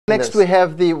Next we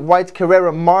have the white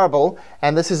Carrara marble,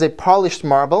 and this is a polished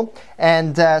marble.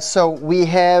 And so we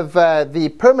have the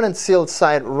permanent sealed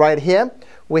side right here.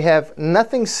 We have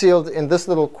nothing sealed in this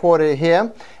little quarter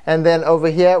here. And then over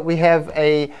here we have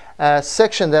a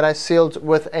section that I sealed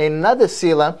with another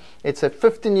sealer. It's a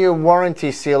 15-year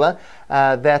warranty sealer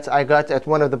that I got at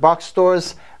one of the box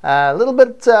stores. A little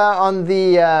bit on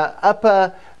the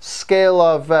upper scale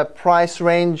of price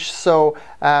range, so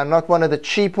not one of the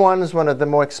cheap ones, one of the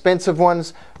more expensive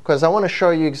ones, because I want to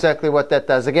show you exactly what that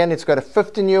does. Again, it's got a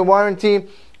 15-year warranty.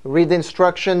 Read the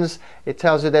instructions. It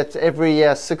tells you that every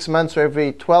 6 months or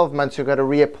every 12 months you've got to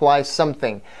reapply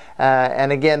something.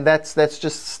 And again, that's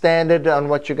just standard on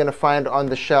what you're going to find on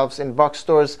the shelves in box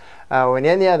stores or in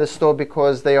any other store,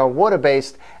 because they are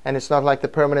water-based and it's not like the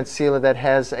permanent sealer that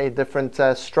has a different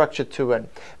structure to it.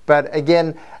 But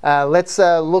again, let's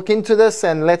look into this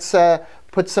and let's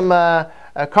put some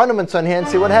condiments on here and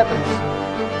see what happens.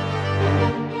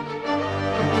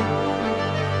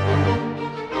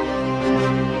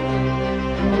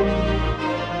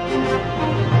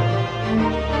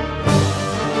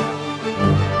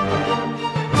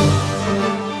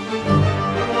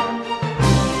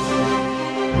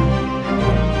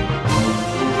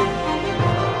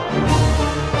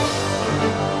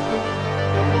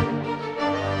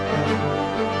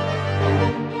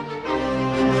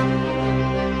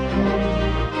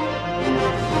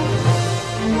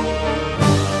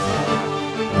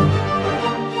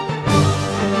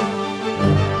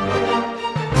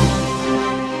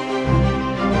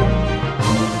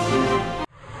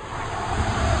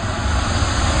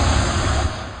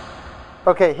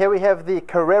 Okay, here we have the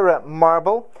Carrara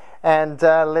marble, and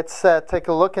let's take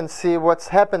a look and see what's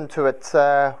happened to it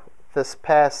this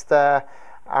past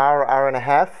hour and a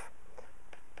half.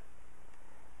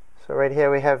 So right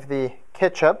here we have the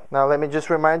ketchup. Now let me just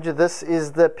remind you, this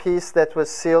is the piece that was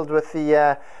sealed with the,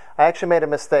 I actually made a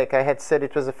mistake. I had said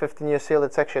it was a 15-year seal.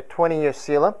 It's actually a 20-year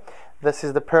sealer. This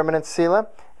is the permanent sealer,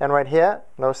 and right here,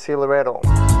 no sealer at all.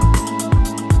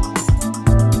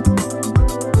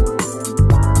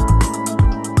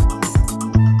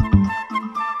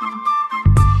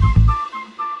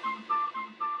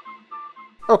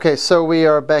 Okay, so we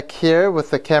are back here with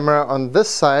the camera on this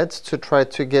side to try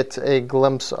to get a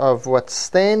glimpse of what's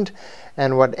stained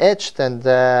and what etched and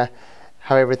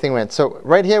how everything went. So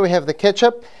right here we have the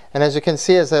ketchup, and as you can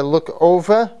see, as I look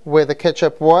over where the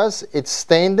ketchup was, it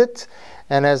stained it,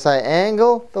 and as I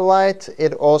angle the light,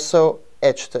 it also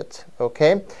etched it.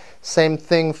 Okay, same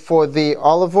thing for the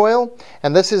olive oil,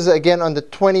 and this is again on the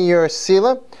 20-year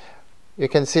sealer. You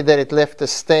can see that it left a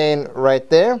stain right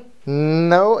there.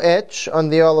 No etch on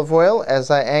the olive oil. As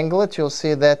I angle it, you'll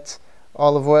see that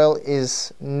olive oil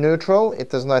is neutral. It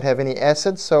does not have any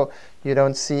acid, so you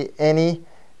don't see any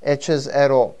etches at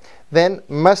all. Then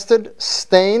mustard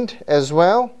stained as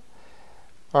well.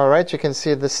 All right, you can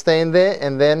see the stain there,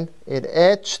 and then it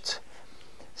etched.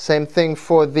 Same thing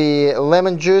for the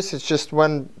lemon juice. It's just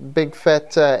one big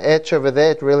fat etch over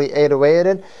there. It really ate away at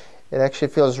it. It actually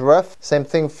feels rough. Same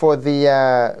thing for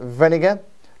the vinegar.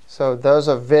 So those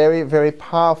are very, very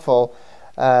powerful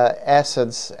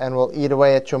acids and will eat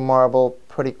away at your marble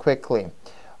pretty quickly.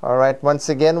 All right, once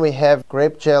again we have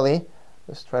grape jelly.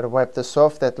 Let's try to wipe this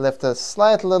off. That left a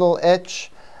slight little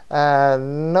etch.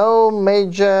 No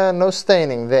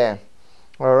staining there.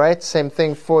 All right, same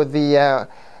thing for the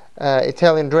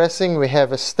Italian dressing. We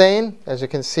have a stain. As you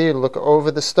can see, you look over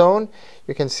the stone,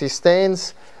 you can see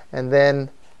stains, and then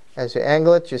as you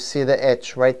angle it, you see the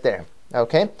etch right there.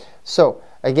 Okay, so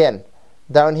again,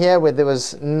 down here where there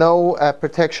was no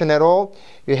protection at all,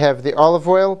 you have the olive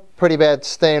oil, pretty bad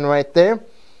stain right there,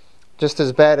 just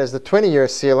as bad as the 20-year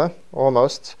sealer,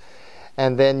 almost.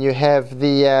 And then you have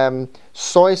the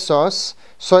soy sauce.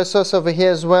 Soy sauce over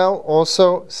here as well,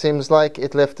 also seems like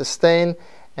it left a stain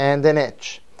and an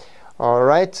etch. All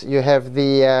right, you have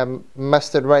the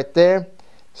mustard right there,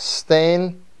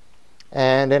 stain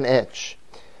and an etch.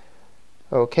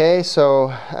 Okay, so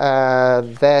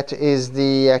that is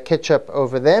the ketchup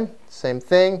over there. Same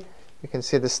thing. You can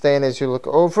see the stain as you look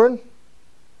over it.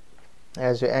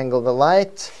 As you angle the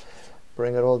light,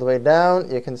 bring it all the way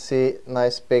down, you can see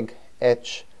nice big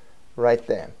etch right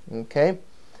there. Okay,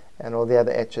 and all the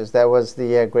other etches. That was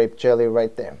the grape jelly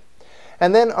right there.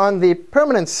 And then on the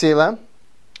permanent sealer,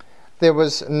 there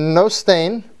was no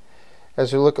stain.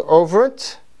 As you look over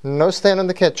it, no stain on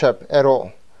the ketchup at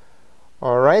all.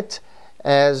 All right.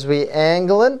 As we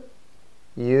angle it,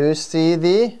 you see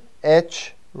the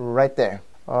etch right there.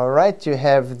 All right, you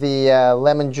have the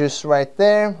lemon juice right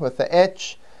there with the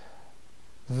etch,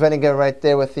 vinegar right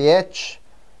there with the etch.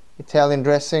 Italian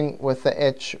dressing with the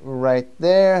etch right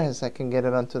there, as I can get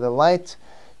it onto the light.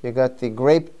 You got the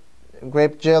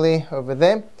grape jelly over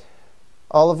there.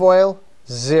 Olive oil,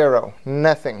 0,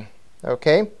 nothing.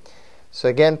 Okay, so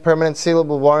again, permanent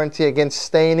sealable warranty against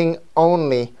staining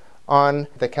only on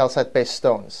the calcite-based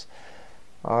stones.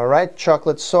 All right,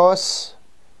 chocolate sauce,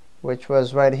 which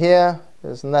was right here.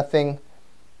 There's nothing,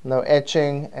 no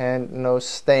etching and no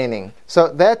staining. So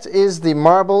that is the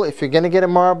marble. If you're going to get a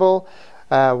marble,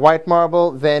 white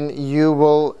marble, then you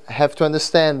will have to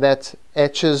understand that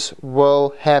etches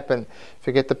will happen. If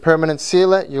you get the permanent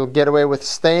sealer, you'll get away with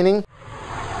staining.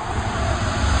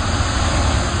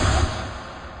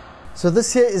 So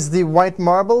this here is the white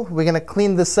marble. We're going to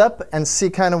clean this up and see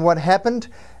kind of what happened.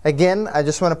 Again, I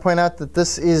just want to point out that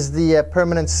this is the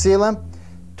permanent sealer,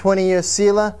 20-year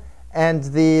sealer, and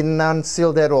the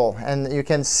non-sealed at all. And you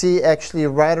can see actually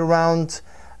right around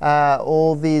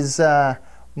all these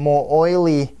more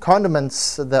oily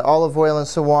condiments, the olive oil and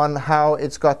so on, how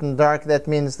it's gotten dark. That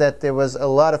means that there was a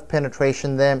lot of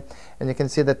penetration there. And you can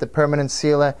see that the permanent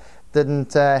sealer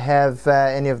didn't have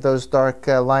any of those dark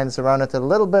lines around it. A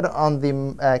little bit on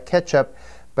the ketchup,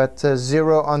 but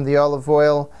 0 on the olive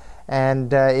oil,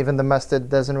 and even the mustard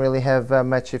doesn't really have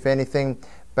much, if anything.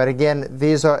 But again,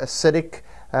 these are acidic.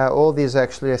 All these are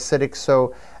actually acidic,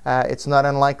 so it's not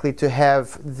unlikely to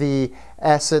have the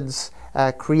acids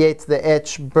create the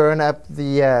etch, burn up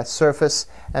the surface,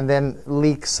 and then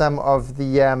leak some of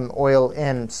the oil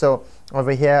in. So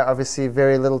over here, obviously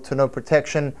very little to no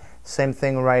protection. Same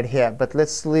thing right here. But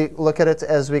let's look at it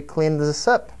as we clean this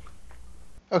up.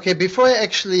 Okay, before I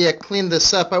actually clean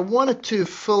this up, I wanted to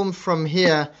film from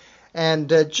here, and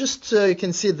just so you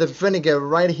can see the vinegar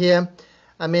right here.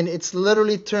 I mean, it's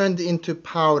literally turned into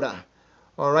powder.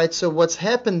 All right, so what's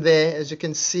happened there, as you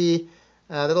can see,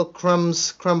 little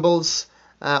crumbles,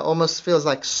 almost feels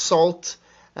like salt,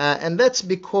 and that's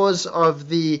because of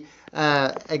the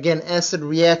again, acid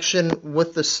reaction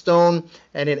with the stone,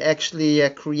 and it actually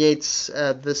creates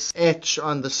this etch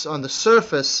on the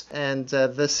surface. And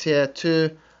this here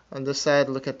too on the side,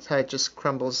 look at how it just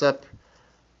crumbles up.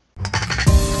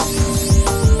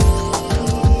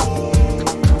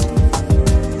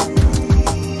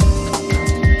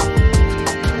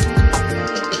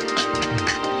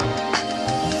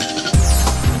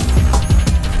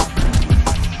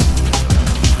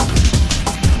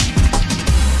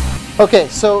 Okay,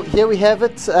 so here we have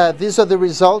it. These are the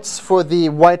results for the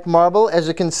white marble. As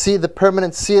you can see, the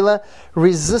permanent sealer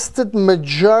resisted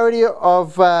majority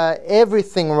of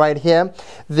everything right here.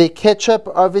 The ketchup,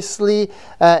 obviously,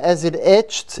 as it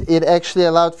etched, it actually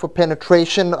allowed for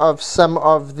penetration of some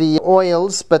of the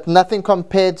oils, but nothing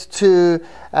compared to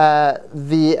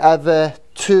the other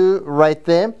two right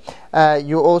there.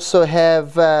 You also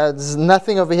have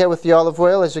nothing over here with the olive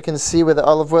oil. As you can see where the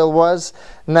olive oil was,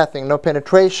 nothing, no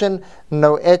penetration,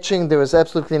 no etching. There was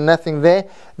absolutely nothing there.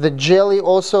 The jelly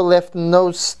also left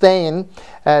no stain.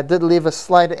 Did leave a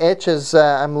slight etch, as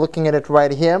I'm looking at it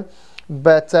right here.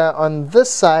 But on this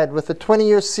side with the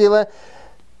 20-year sealer,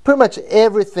 pretty much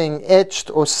everything etched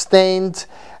or stained.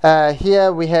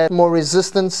 Here we had more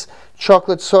resistance.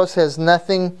 Chocolate sauce has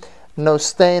nothing, no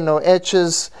stain, no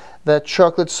etches. The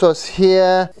chocolate sauce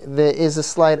here, there is a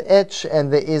slight etch,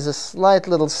 and there is a slight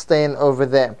little stain over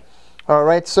there. All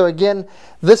right, so again,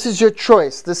 this is your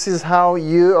choice. This is how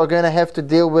you are going to have to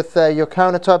deal with your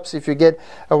countertops if you get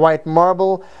a white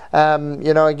marble.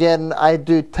 You know, again, I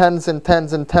do tons and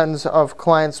tons and tons of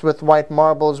clients with white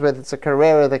marbles, whether it's a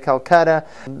Carrara, the Calcutta,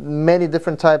 many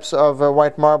different types of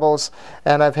white marbles,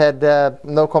 and I've had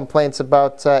no complaints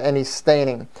about any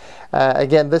staining.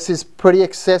 Again, this is pretty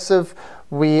excessive.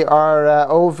 We are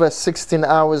over 16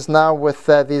 hours now with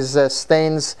these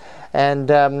stains,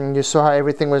 and you saw how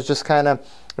everything was just kind of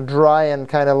dry and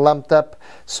kind of lumped up.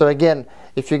 So again,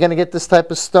 if you're going to get this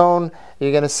type of stone,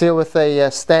 you're going to seal with a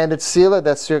standard sealer.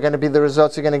 That's going to be the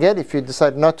results you're going to get. If you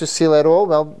decide not to seal at all,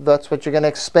 well, that's what you're going to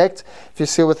expect. If you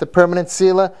seal with a permanent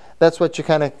sealer, that's what you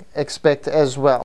kind of expect as well.